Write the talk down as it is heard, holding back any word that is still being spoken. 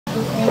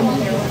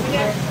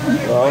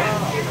Well,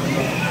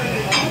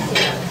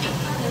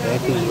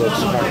 Anthony looks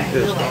kind of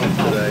pissed off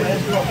today.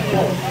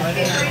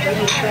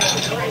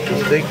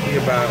 He's thinking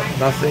about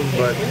nothing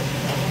but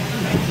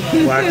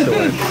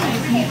flatulence.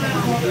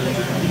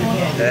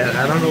 And I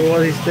don't know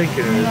what he's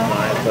thinking in his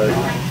mind, but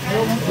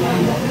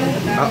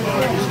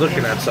he's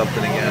looking at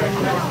something again.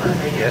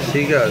 Yes,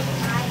 he goes.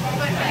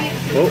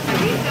 Oh,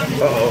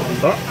 oh,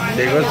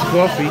 there goes the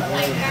coffee.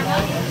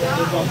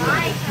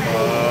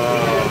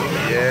 Oh,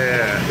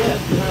 yeah.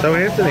 So,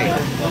 Anthony.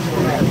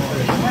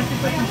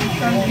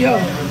 Yo.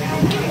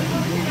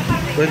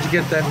 Where'd you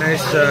get that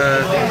nice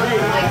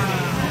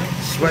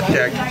sweat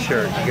jacket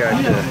shirt you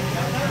got there?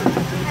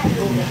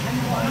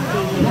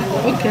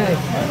 Okay.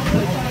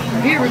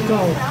 Here we go.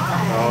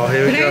 Oh,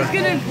 here we go.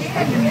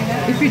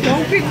 If you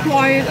don't be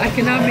quiet, I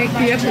cannot make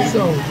the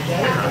episode.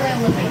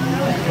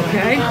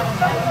 Okay?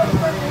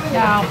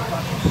 Now.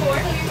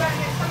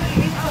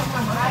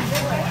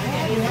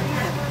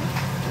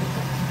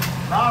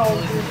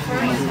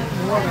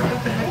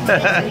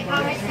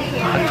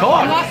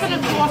 Talk. I'm not going to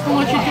talk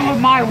unless you do it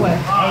my way.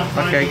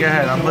 Okay, go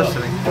ahead. I'm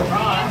listening.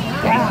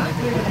 Yeah.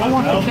 I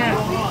want the cat.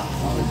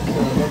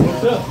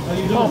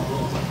 Oh.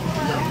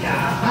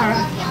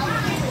 Alright.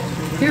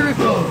 Here it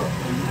goes.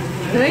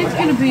 Today's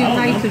going to be a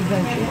nice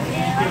adventure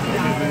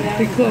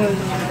because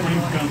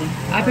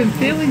I've been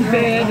feeling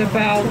bad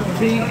about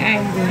being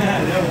angry,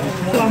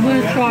 so I'm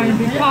going to try and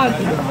be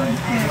positive.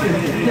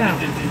 Now,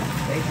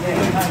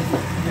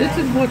 this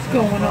is what's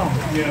going on.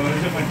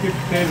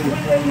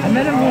 I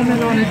met a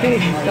woman on a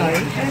dating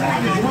site,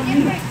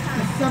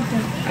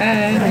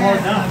 and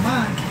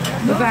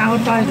the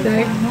Valentine's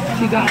Day,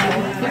 she got me.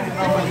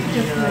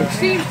 It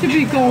seems to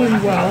be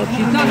going well.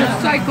 She's not a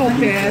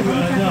psychopath,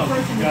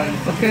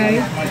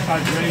 okay?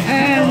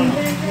 And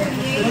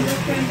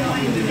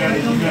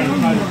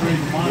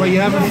well, you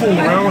haven't fooled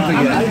around with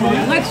her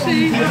yet. Let's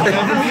see. You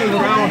haven't fooled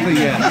around with her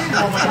yet.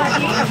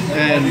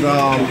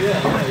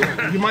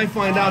 And you might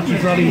find out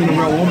she's not even a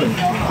real woman.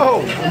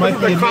 Oh,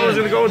 the collar's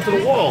going to go into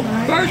the wall.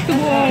 First of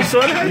all, you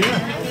saw that?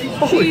 Yeah.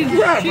 Holy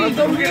crap, I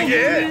thought we were going to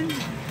get hit.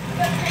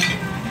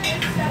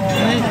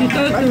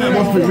 That guy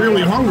must be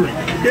really hungry.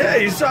 Yeah,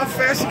 you saw how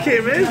fast he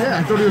came in? Yeah,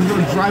 I thought he was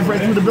going to drive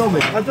right through the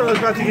building. I thought I was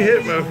about to get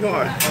hit by a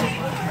car.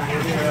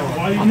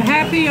 I'm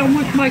happy I'm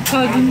with my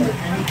cousin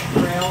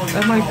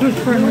and my good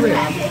friend Rich.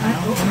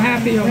 I'm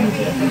happy I'm with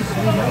him.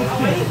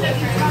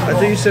 I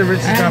think you said Rich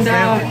is not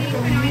family.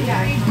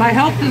 My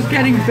health is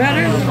getting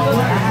better.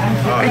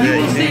 And you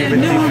will see a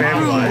new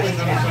improved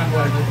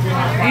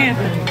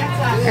Anthony.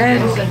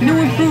 And new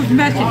improved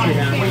messages.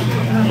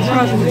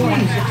 Trust me.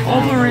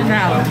 Over and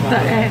out. The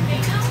end.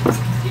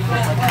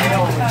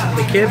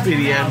 It can't be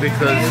the end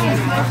because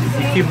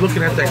you keep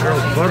looking at that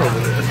girl's butt over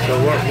there. So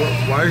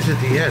why is it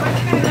the end?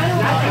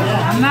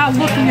 I'm not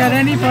looking at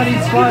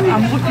anybody's butt.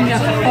 I'm looking at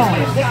the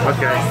phone.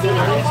 Okay.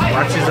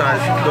 Watch his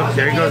eyes. Look,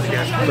 there he goes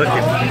again.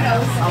 Looking.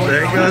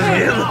 There he goes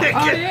again. Looking.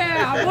 Oh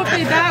yeah, I'm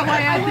looking that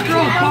way at the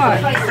girl's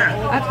butt.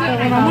 That's it.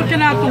 When I'm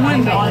looking out the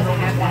window.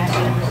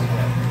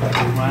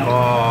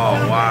 Oh,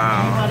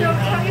 wow.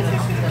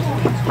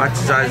 Watch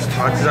his eyes.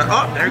 Watch his eyes.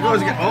 Oh, there he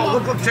goes again. Oh,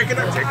 look, check it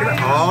out. Check it out.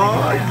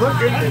 Oh, he's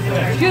looking.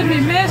 Excuse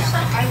me, miss.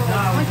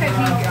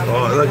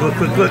 Oh, look.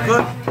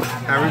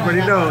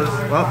 Everybody knows.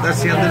 Well,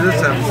 that's the end of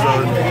this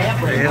episode.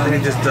 Anthony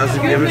just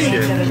doesn't give a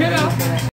shit.